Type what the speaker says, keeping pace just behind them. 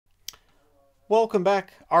Welcome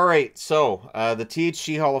back. All right, so the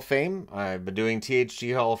THG Hall of Fame. I've been doing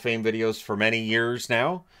THG Hall of Fame videos for many years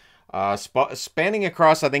now, spanning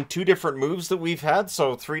across, I think, 2 different moves that we've had.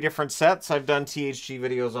 So 3 different sets I've done THG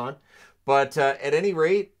videos on. But at any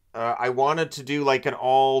rate, I wanted to do like an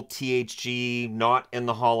all THG, not in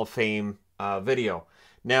the Hall of Fame video.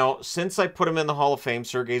 Now, since I put him in the Hall of Fame,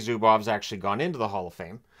 Sergei Zubov's actually gone into the Hall of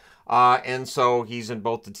Fame. And so he's in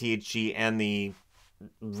both the THG and the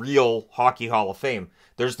real Hockey Hall of Fame.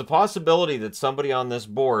 There's the possibility that somebody on this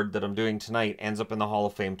board that I'm doing tonight ends up in the Hall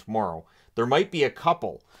of Fame tomorrow. There might be a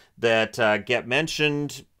couple that get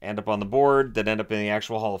mentioned, end up on the board, that end up in the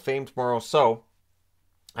actual Hall of Fame tomorrow. So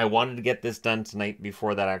I wanted to get this done tonight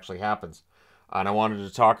before that actually happens. And I wanted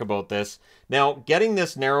to talk about this. Now, getting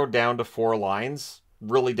this narrowed down to 4 lines,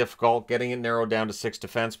 really difficult. Getting it narrowed down to 6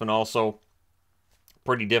 defensemen, also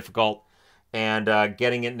pretty difficult. And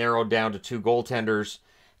getting it narrowed down to 2 goaltenders,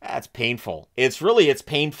 that's painful. It's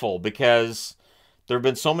painful because there have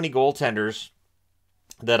been so many goaltenders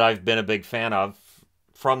that I've been a big fan of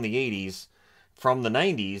from the 80s, from the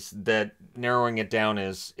 90s, that narrowing it down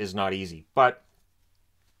is not easy. But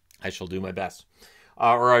I shall do my best.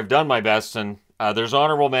 Or I've done my best, and there's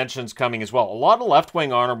honorable mentions coming as well. A lot of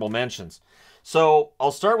left-wing honorable mentions. So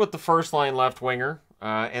I'll start with the first line left winger.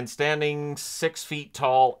 And standing 6 feet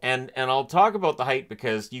tall, and I'll talk about the height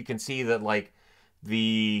because you can see that like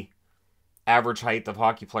the average height of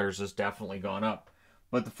hockey players has definitely gone up.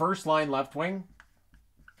 But the first line left wing,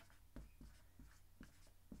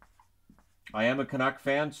 I am a Canuck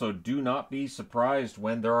fan, so do not be surprised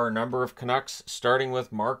when there are a number of Canucks, starting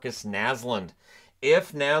with Marcus Naslund.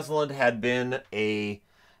 If Naslund had been a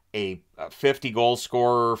 50-goal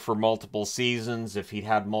scorer for multiple seasons, if he'd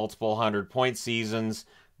had multiple 100-point seasons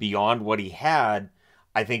beyond what he had,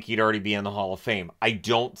 I think he'd already be in the Hall of Fame. I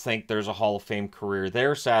don't think there's a Hall of Fame career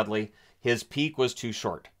there, sadly. His peak was too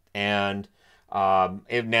short. And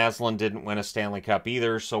if Naslund didn't win a Stanley Cup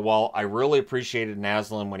either, so while I really appreciated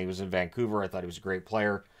Naslund when he was in Vancouver, I thought he was a great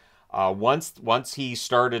player. Once he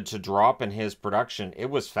started to drop in his production, it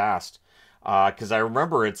was fast. Because I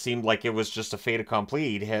remember it seemed like it was just a fait accompli.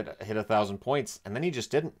 He'd hit 1,000 points, and then he just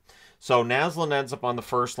didn't. So Naslund ends up on the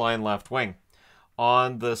first line left wing.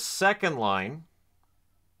 On the second line,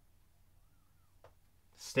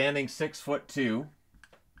 standing 6'2",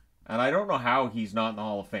 and I don't know how he's not in the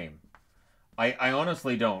Hall of Fame. I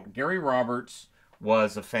honestly don't. Gary Roberts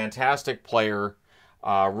was a fantastic player,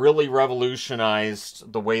 really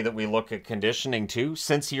revolutionized the way that we look at conditioning too,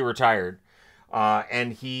 since he retired.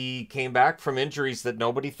 And he came back from injuries that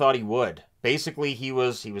nobody thought he would. Basically, he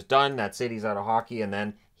was done. That's it. He's out of hockey, and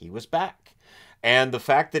then he was back. And the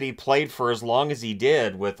fact that he played for as long as he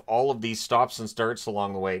did with all of these stops and starts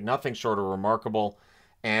along the way, nothing short of remarkable.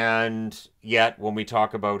 And yet, when we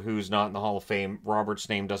talk about who's not in the Hall of Fame, Roberts'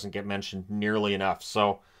 name doesn't get mentioned nearly enough.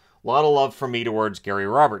 So, a lot of love from me towards Gary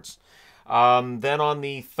Roberts. Then on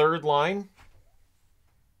the third line,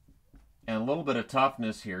 and a little bit of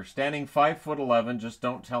toughness here. Standing 5'11", just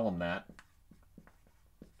don't tell him that.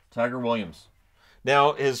 Tiger Williams.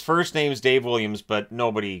 Now, his first name's Dave Williams, but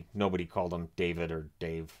nobody called him David or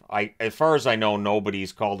Dave. As far as I know,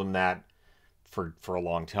 nobody's called him that for a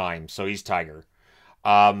long time. So he's Tiger.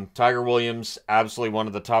 Tiger Williams, absolutely one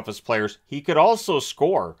of the toughest players. He could also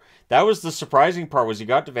score. That was the surprising part, was he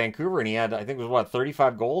got to Vancouver and he had, I think it was, what,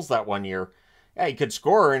 35 goals that one year. Yeah, he could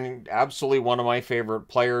score, and absolutely one of my favorite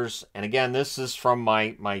players. And again, this is from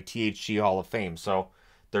my THG Hall of Fame. So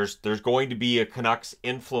there's going to be a Canucks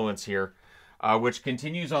influence here, which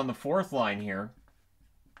continues on the fourth line here.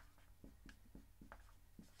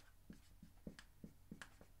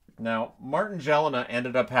 Now, Martin Gelinas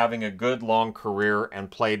ended up having a good long career and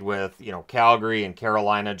played with, Calgary and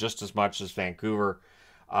Carolina just as much as Vancouver.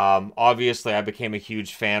 Obviously, I became a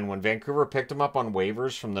huge fan when Vancouver picked him up on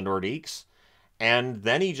waivers from the Nordiques. And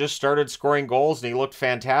then he just started scoring goals, and he looked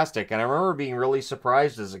fantastic. And I remember being really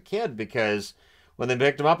surprised as a kid because when they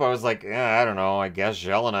picked him up, I was like, I don't know, I guess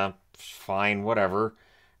Gelinas, fine, whatever.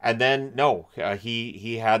 And then, no,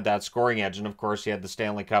 he had that scoring edge. And, of course, he had the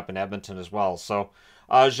Stanley Cup in Edmonton as well. So,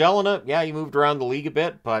 Gelinas, yeah, he moved around the league a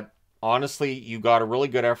bit. But, honestly, you got a really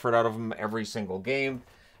good effort out of him every single game.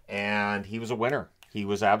 And he was a winner. He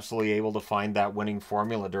was absolutely able to find that winning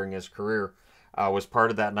formula during his career. Was part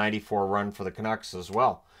of that 94 run for the Canucks as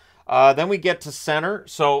well. Then we get to center.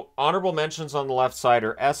 So honorable mentions on the left side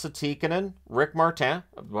are Esa Tikkanen, Rick Martin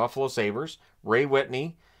of the Buffalo Sabres, Ray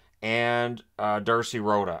Whitney, and Darcy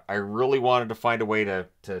Rhoda. I really wanted to find a way to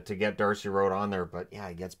get Darcy Rhoda on there, but yeah,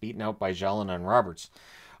 he gets beaten out by Gelinas and Roberts.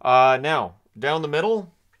 Now, down the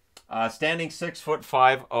middle, standing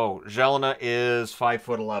 6'5". Oh, Gelinas is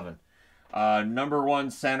 5'11". Number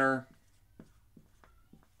one center.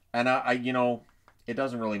 And you know, it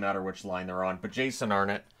doesn't really matter which line they're on, but Jason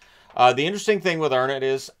Arnott. The interesting thing with Arnott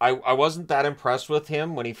is I wasn't that impressed with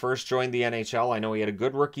him when he first joined the NHL. I know he had a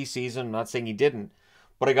good rookie season. I'm not saying he didn't,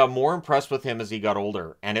 but I got more impressed with him as he got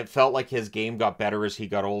older, and it felt like his game got better as he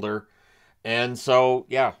got older. And so,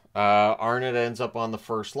 yeah, Arnott ends up on the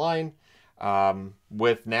first line.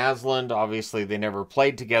 With Naslund, obviously they never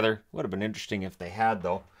played together. Would have been interesting if they had,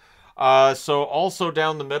 though. So also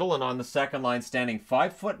down the middle and on the second line standing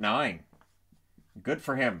 5'9". Good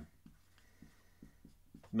for him.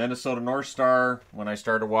 Minnesota North Star. When I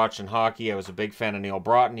started watching hockey, I was a big fan of Neil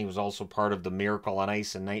Broughton. He was also part of the Miracle on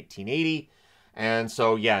Ice in 1980. And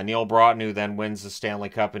so, yeah, Neil Broughton, who then wins the Stanley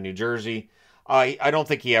Cup in New Jersey. I don't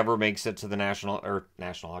think he ever makes it to the National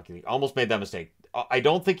Hockey League. Almost made that mistake. I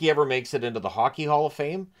don't think he ever makes it into the Hockey Hall of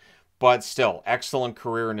Fame, but still, excellent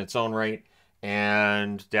career in its own right,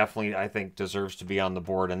 and definitely, I think, deserves to be on the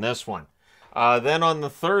board in this one. Then on the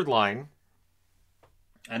third line,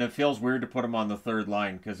 and it feels weird to put him on the third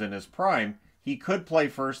line, because in his prime, he could play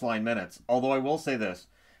first line minutes, although I will say this.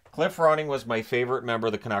 Cliff Ronning was my favorite member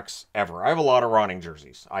of the Canucks ever. I have a lot of Ronning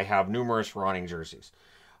jerseys. I have numerous Ronning jerseys.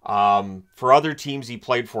 For other teams he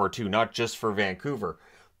played for too, not just for Vancouver.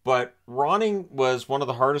 But Ronning was one of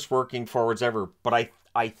the hardest working forwards ever. But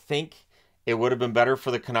I think it would have been better for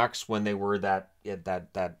the Canucks when they were that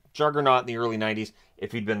juggernaut in the early 90s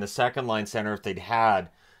if he'd been the second line center, if they'd had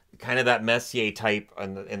kind of that Messier type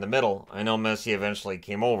in the middle. I know Messier eventually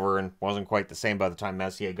came over and wasn't quite the same by the time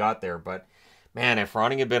Messier got there. But man, if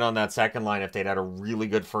Ronning had been on that second line, if they'd had a really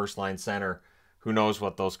good first line center, who knows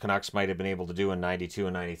what those Canucks might have been able to do in 92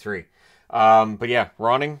 and 93. But yeah,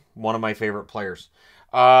 Ronning, one of my favorite players.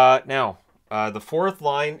 Now, the fourth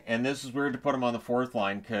line, and this is weird to put him on the fourth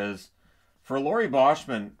line because for Laurie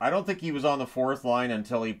Boschman, I don't think he was on the fourth line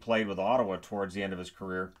until he played with Ottawa towards the end of his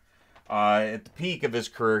career. At the peak of his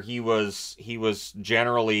career, he was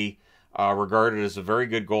generally regarded as a very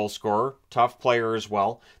good goal scorer, tough player as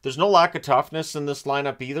well. There's no lack of toughness in this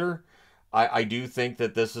lineup either. I do think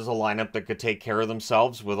that this is a lineup that could take care of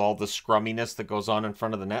themselves with all the scrumminess that goes on in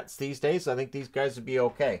front of the nets these days. I think these guys would be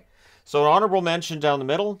okay. So an honorable mention down the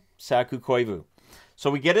middle, Saku Koivu. So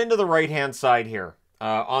we get into the right-hand side here.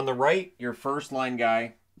 On the right, your first line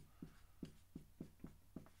guy,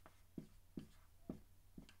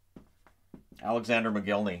 Alexander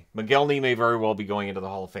McGillney. McGillney may very well be going into the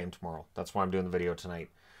Hall of Fame tomorrow. That's why I'm doing the video tonight.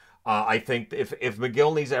 I think if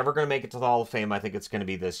McGillney's ever going to make it to the Hall of Fame, I think it's going to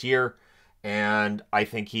be this year. And I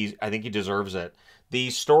think he deserves it. The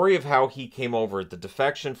story of how he came over, the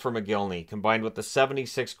defection for McGillney, combined with the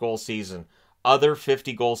 76-goal season, other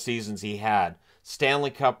 50-goal seasons he had, Stanley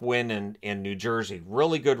Cup win in New Jersey,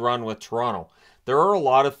 really good run with Toronto. There are a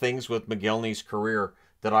lot of things with McGillney's career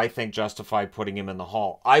that I think justify putting him in the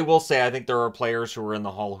Hall. I will say I think there are players who are in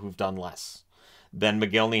the Hall who've done less than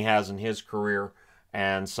McGillney has in his career.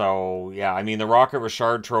 And so, yeah, I mean, the Rocket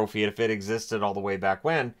Richard Trophy, if it existed all the way back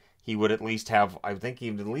when, he would at least have, I think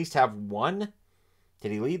he would at least have one.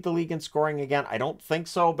 Did he lead the league in scoring again? I don't think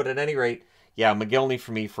so, but at any rate, yeah, McGillney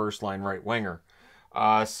for me, first line right winger.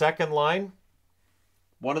 Second line,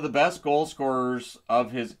 one of the best goal scorers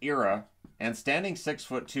of his era, and standing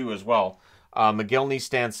 6'2" as well. McGillney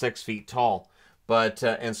stands 6 feet tall, but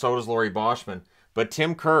and so does Laurie Boschman. But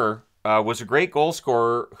Tim Kerr was a great goal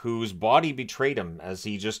scorer whose body betrayed him as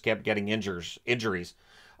he just kept getting injuries.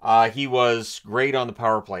 He was great on the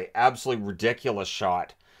power play. Absolutely ridiculous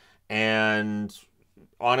shot. And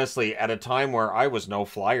honestly, at a time where I was no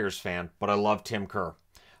Flyers fan, but I loved Tim Kerr.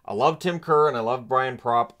 I loved Tim Kerr and I loved Brian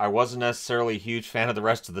Propp. I wasn't necessarily a huge fan of the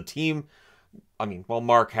rest of the team. I mean, well,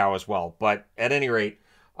 Mark Howe as well. But at any rate,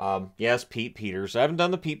 yes, Pete Peters. I haven't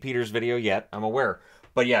done the Pete Peters video yet, I'm aware.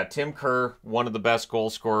 But yeah, Tim Kerr, one of the best goal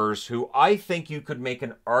scorers who I think you could make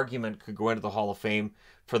an argument could go into the Hall of Fame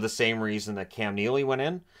for the same reason that Cam Neely went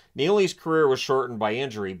in. Neely's career was shortened by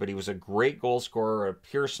injury, but he was a great goal scorer, a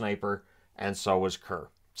pure sniper, and so was Kerr.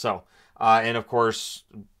 So, and of course,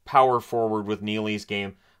 power forward with Neely's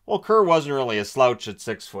game. Well, Kerr wasn't really a slouch at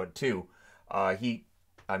 6'2".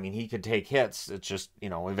 He could take hits. It's just,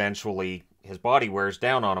 eventually his body wears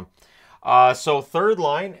down on him. So third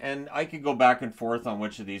line, and I could go back and forth on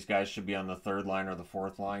which of these guys should be on the third line or the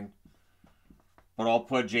fourth line. But I'll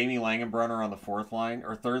put Jamie Langenbrunner on the fourth line,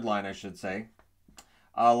 or third line, I should say.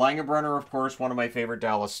 Langenbrunner, of course, one of my favorite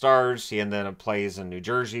Dallas Stars. He ended up plays in New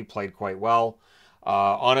Jersey, played quite well.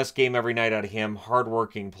 Honest game every night out of him,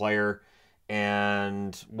 hardworking player,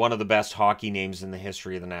 and one of the best hockey names in the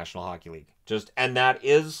history of the National Hockey League. And that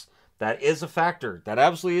is a factor. That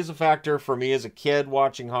absolutely is a factor for me as a kid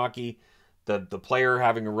watching hockey. the player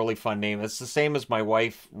having a really fun name. It's the same as my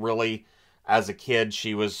wife, really. As a kid,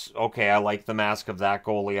 she was, okay, I like the mask of that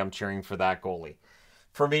goalie. I'm cheering for that goalie.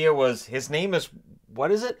 For me, it was, his name is, what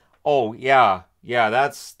is it? Oh, yeah. Yeah,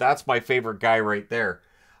 that's my favorite guy right there.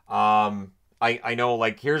 I know,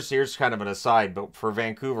 like, here's kind of an aside, but for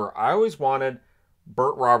Vancouver, I always wanted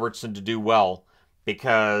Bert Robertson to do well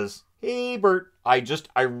because, hey, Bert, I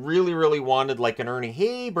really, really wanted like an Ernie,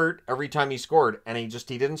 hey, Bert, every time he scored. And he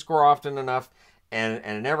didn't score often enough, and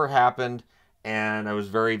it never happened. And I was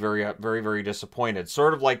very, very, very, very disappointed.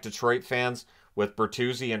 Sort of like Detroit fans with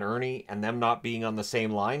Bertuzzi and Ernie and them not being on the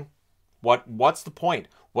same line. What's the point?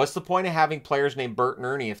 What's the point of having players named Bert and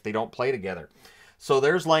Ernie if they don't play together? So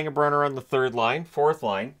there's Langenbrunner on the third line. Fourth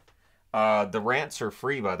line. The rants are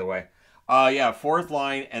free, by the way. Yeah, fourth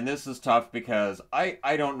line, and this is tough because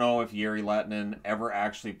I don't know if Jere Lehtinen ever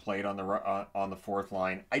actually played on the fourth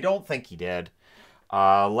line. I don't think he did.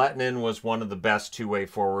 Lehtinen was one of the best two-way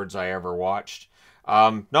forwards I ever watched.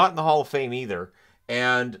 Not in the Hall of Fame either.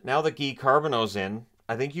 And now that Guy Carbonneau's in,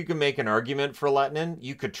 I think you can make an argument for Lehtinen.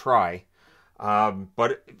 You could try.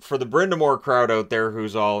 But for the Brind'Amour crowd out there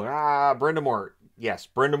who's all, Brind'Amour. Yes,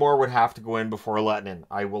 Brind'Amour would have to go in before Lehtinen.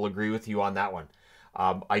 I will agree with you on that one.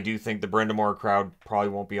 I do think the Brind'Amour crowd probably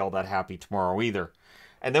won't be all that happy tomorrow either.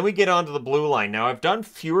 And then we get onto the blue line. Now, I've done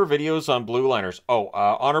fewer videos on blue liners. Oh,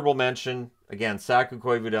 honorable mention, again, Saku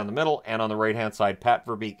Koivu down the middle, and on the right-hand side, Pat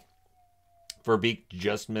Verbeek. Verbeek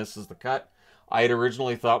just misses the cut. I had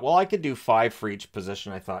originally thought, well, I could do 5 for each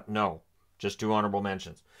position. I thought, no, just do honorable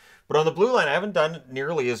mentions. But on the blue line, I haven't done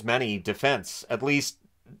nearly as many defense, at least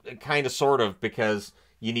kind of sort of, because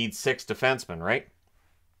you need 6 defensemen, right?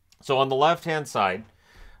 So on the left-hand side,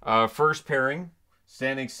 first pairing,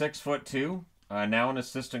 standing 6'2", now an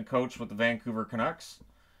assistant coach with the Vancouver Canucks.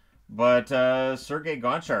 But Sergei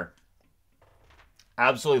Gonchar.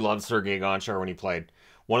 Absolutely loved Sergei Gonchar when he played.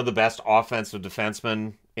 One of the best offensive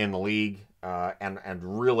defensemen in the league, and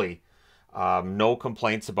really no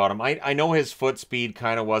complaints about him. I know his foot speed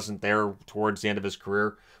kind of wasn't there towards the end of his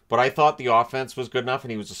career, but I thought the offense was good enough,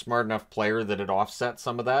 and he was a smart enough player that it offset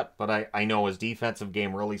some of that. But I know his defensive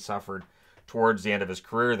game really suffered towards the end of his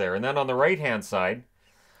career there. And then on the right-hand side,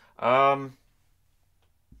 6'3",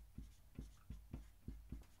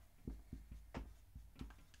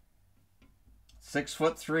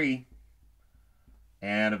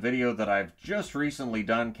 and a video that I've just recently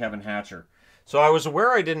done, Kevin Hatcher. So I was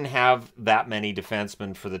aware I didn't have that many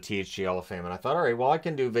defensemen for the THG Hall of Fame, and I thought, all right, well, I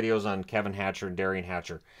can do videos on Kevin Hatcher and Darian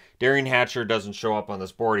Hatcher. Darian Hatcher doesn't show up on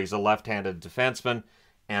this board. He's a left-handed defenseman,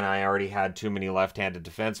 and I already had too many left-handed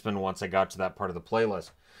defensemen once I got to that part of the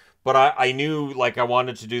playlist. But I knew, like, I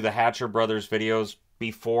wanted to do the Hatcher brothers videos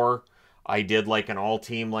before I did, like, an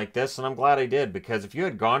all-team like this, and I'm glad I did, because if you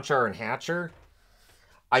had Gonchar and Hatcher,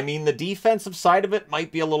 I mean, the defensive side of it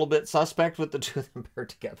might be a little bit suspect with the two of them paired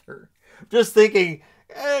together. Just thinking,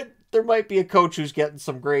 there might be a coach who's getting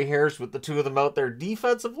some gray hairs with the two of them out there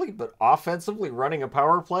defensively, but offensively running a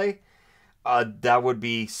power play, that would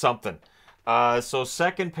be something. So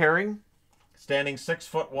second pairing, standing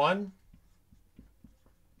 6'1".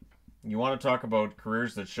 You want to talk about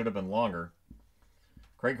careers that should have been longer.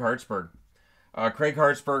 Craig Hartsburg. Craig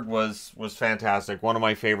Hartsburg was fantastic. One of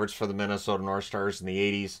my favorites for the Minnesota North Stars in the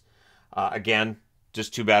 80s. Again,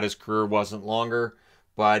 just too bad his career wasn't longer.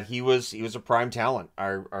 But he was a prime talent. I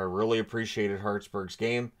really appreciated Hartsburg's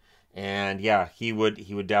game. And yeah, he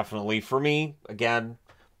would definitely, for me, again,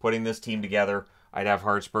 putting this team together, I'd have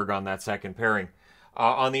Hartsburg on that second pairing.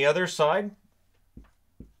 On the other side,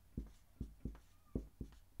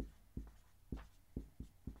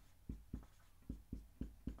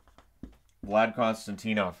 Vlad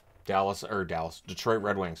Konstantinov, Detroit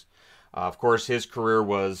Red Wings. Of course, his career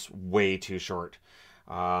was way too short.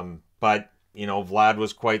 But, you know, Vlad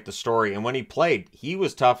was quite the story. And when he played, he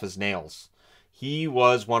was tough as nails. He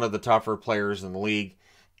was one of the tougher players in the league.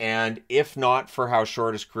 And if not for how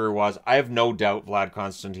short his career was, I have no doubt Vlad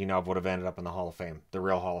Konstantinov would have ended up in the Hall of Fame, the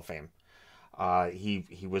real Hall of Fame.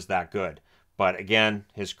 He was that good. But again,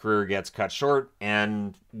 his career gets cut short.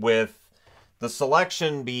 And with the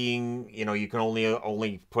selection being, you know, you can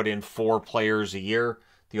only put in 4 players a year,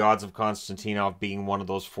 the odds of Konstantinov being one of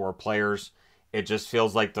those 4 players, it just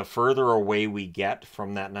feels like the further away we get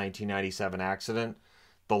from that 1997 accident,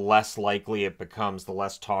 the less likely it becomes, the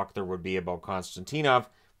less talk there would be about Konstantinov,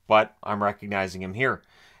 but I'm recognizing him here.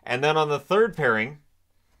 And then on the third pairing,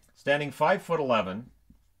 standing 5'11",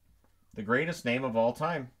 the greatest name of all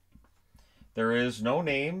time. There is no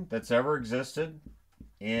name that's ever existed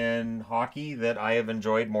in hockey that I have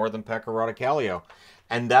enjoyed more than Pekka Radicalio.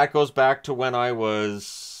 And that goes back to when I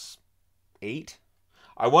was 8.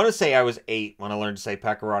 I want to say I was 8 when I learned to say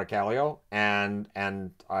Pekka Radicalio, and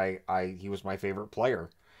he was my favorite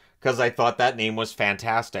player because I thought that name was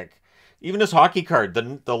fantastic. Even his hockey card,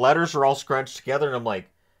 the letters are all scrunched together, and I'm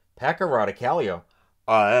like, Pekka Radicalio.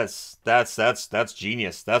 That's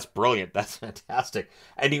genius. That's brilliant. That's fantastic.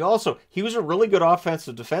 And he was a really good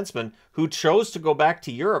offensive defenseman who chose to go back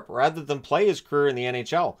to Europe rather than play his career in the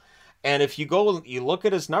NHL. And if you look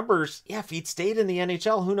at his numbers, yeah, if he'd stayed in the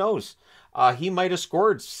NHL, who knows? He might have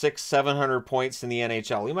scored 600-700 points in the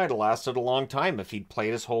NHL. He might have lasted a long time if he'd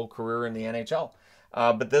played his whole career in the NHL.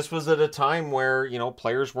 But this was at a time where,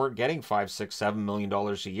 players weren't getting $5, $6, $7 million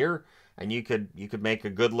a year, and you could make a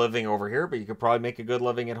good living over here, but you could probably make a good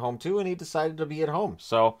living at home too. And he decided to be at home.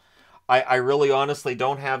 So I really honestly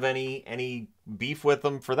don't have any beef with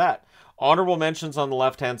him for that. Honorable mentions on the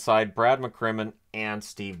left-hand side, Brad McCrimmon and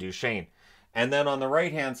Steve Duchesne. And then on the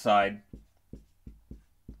right-hand side,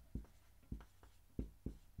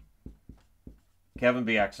 Kevin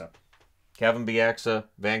Bieksa. Kevin Bieksa,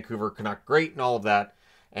 Vancouver Canuck, great and all of that.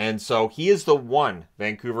 And so he is the one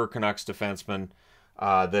Vancouver Canucks defenseman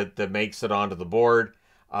that makes it onto the board.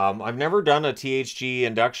 I've never done a THG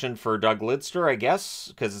induction for Doug Lidster, I guess,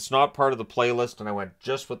 because it's not part of the playlist, and I went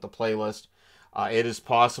just with the playlist. It is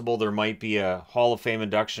possible there might be a Hall of Fame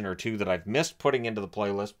induction or two that I've missed putting into the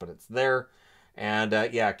playlist, but it's there. And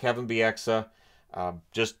yeah, Kevin Bieksa,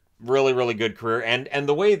 just really, really good career. And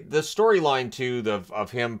the way, the storyline too,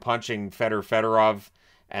 of him punching Fedorov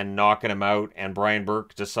and knocking him out, and Brian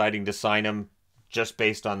Burke deciding to sign him just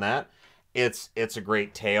based on that, it's a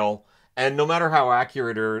great tale. And no matter how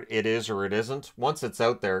accurate it is or it isn't, once it's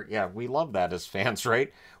out there, yeah, we love that as fans,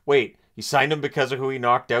 right? Wait, you signed him because of who he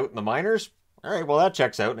knocked out in the minors? All right, well, that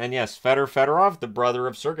checks out. And yes, Fedorov, the brother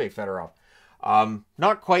of Sergei Fedorov.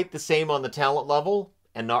 Not quite the same on the talent level,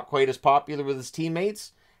 and not quite as popular with his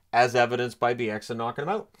teammates, as evidenced by Bieksa knocking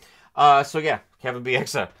him out. So yeah, Kevin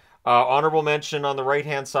Bieksa. Honorable mention on the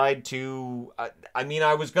right-hand side to,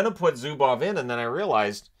 I was going to put Zubov in, and then I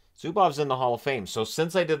realized Zubov's in the Hall of Fame. So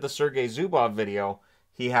since I did the Sergei Zubov video,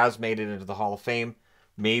 he has made it into the Hall of Fame.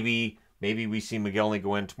 Maybe we see McGillney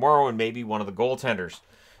go in tomorrow, and maybe one of the goaltenders.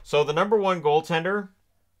 So the number one goaltender,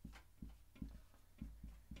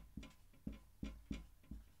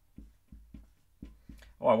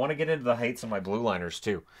 I want to get into the heights of my blue liners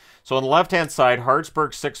too. So on the left-hand side,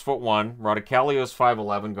 Hartsburg 6'1", Radicalio's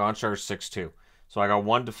 5'11", Gonchar's 6'2". So I got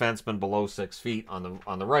one defenseman below 6 feet on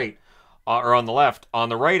the right, or on the left. On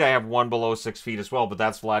the right, I have one below 6 feet as well, but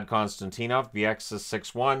that's Vlad Konstantinov. BX is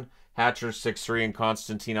 6'1", Hatcher's 6'3", and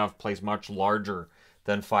Konstantinov plays much larger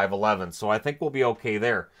than 5'11". So I think we'll be okay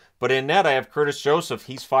there. But in net, I have Curtis Joseph.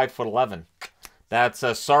 He's 5'11". That's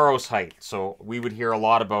Saros height. So we would hear a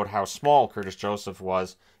lot about how small Curtis Joseph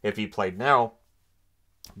was if he played now.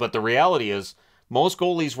 But the reality is, most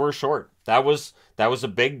goalies were short. That was a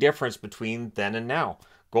big difference between then and now.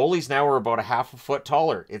 Goalies now are about a half a foot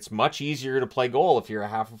taller. It's much easier to play goal if you're a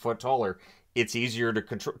half a foot taller. It's easier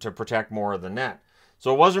to protect more of the net.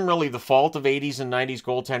 So it wasn't really the fault of 80s and 90s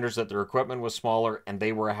goaltenders that their equipment was smaller and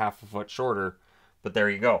they were a half a foot shorter. But there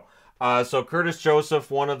you go. So Curtis Joseph,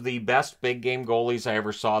 one of the best big game goalies I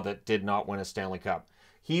ever saw that did not win a Stanley Cup.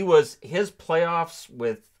 His playoffs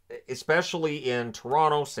with, especially in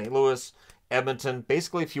Toronto, St. Louis, Edmonton,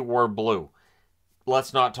 basically if you wore blue.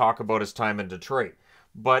 Let's not talk about his time in Detroit.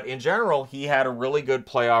 But in general, he had a really good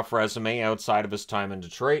playoff resume outside of his time in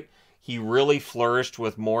Detroit. He really flourished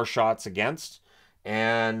with more shots against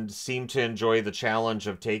and seemed to enjoy the challenge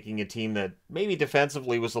of taking a team that maybe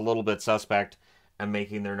defensively was a little bit suspect and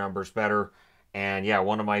making their numbers better. And yeah,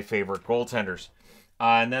 one of my favorite goaltenders.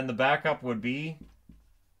 And then the backup would be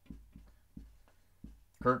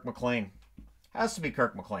Kirk McLean. Has to be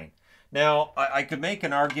Kirk McLean. Now, I could make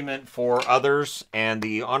an argument for others, and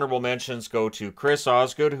the honorable mentions go to Chris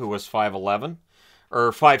Osgood, who was 5'11",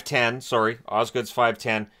 or 5'10", sorry. Osgood's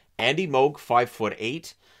 5'10". Andy Moog,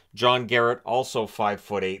 5'8". John Garrett, also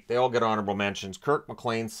 5'8". They all get honorable mentions. Kirk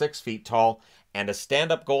McLean, 6 feet tall, and a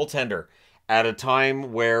stand-up goaltender at a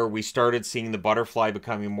time where we started seeing the butterfly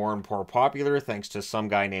becoming more and more popular, thanks to some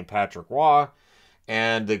guy named Patrick Roy,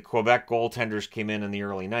 and the Quebec goaltenders came in the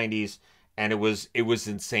early 90s. And it was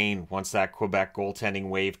insane once that Quebec goaltending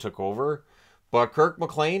wave took over. But Kirk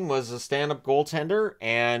McLean was a stand-up goaltender,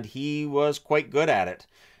 and he was quite good at it.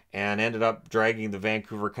 And ended up dragging the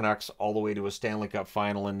Vancouver Canucks all the way to a Stanley Cup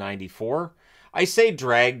final in '94. I say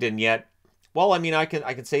dragged, and yet, well, I mean, I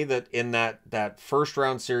can say that in that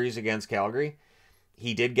first-round series against Calgary,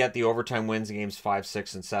 he did get the overtime wins in games 5,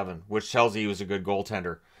 6, and 7, which tells you he was a good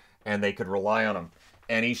goaltender, and they could rely on him.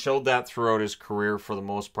 And he showed that throughout his career for the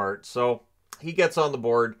most part. So he gets on the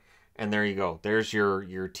board. And there you go. There's your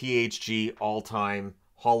THG all-time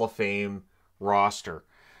Hall of Fame roster,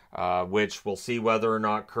 which we'll see whether or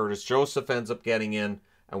not Curtis Joseph ends up getting in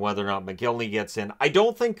and whether or not McGillney gets in. I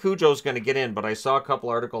don't think Cujo's going to get in, but I saw a couple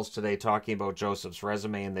articles today talking about Joseph's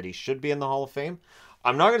resume and that he should be in the Hall of Fame.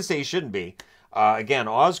 I'm not going to say he shouldn't be. Again,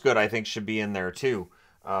 Osgood, I think, should be in there too.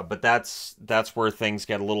 But that's where things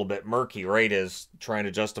get a little bit murky, right? Is trying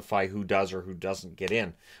to justify who does or who doesn't get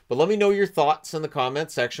in. But let me know your thoughts in the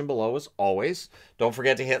comments section below, as always. Don't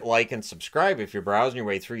forget to hit like and subscribe if you're browsing your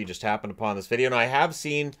way through. You just happened upon this video. And I have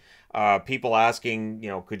seen people asking,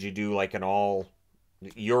 could you do like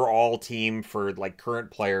your all team for like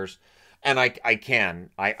current players? And I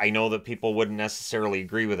can. I know that people wouldn't necessarily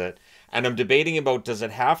agree with it. And I'm debating about, does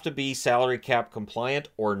it have to be salary cap compliant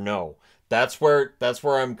or no? That's where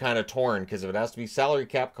I'm kind of torn, because if it has to be salary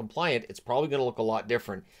cap compliant, it's probably going to look a lot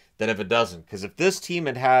different than if it doesn't. Because if this team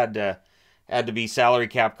had to be salary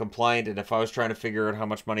cap compliant, and if I was trying to figure out how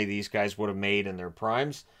much money these guys would have made in their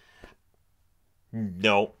primes,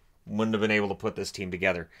 no, wouldn't have been able to put this team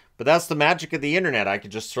together. But that's the magic of the internet. I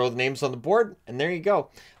could just throw the names on the board, and there you go.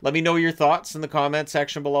 Let me know your thoughts in the comment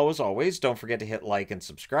section below, as always. Don't forget to hit like and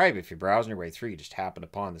subscribe if you're browsing your way through. You just happened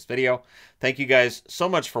upon this video. Thank you guys so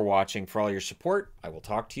much for watching, for all your support. I will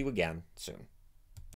talk to you again soon.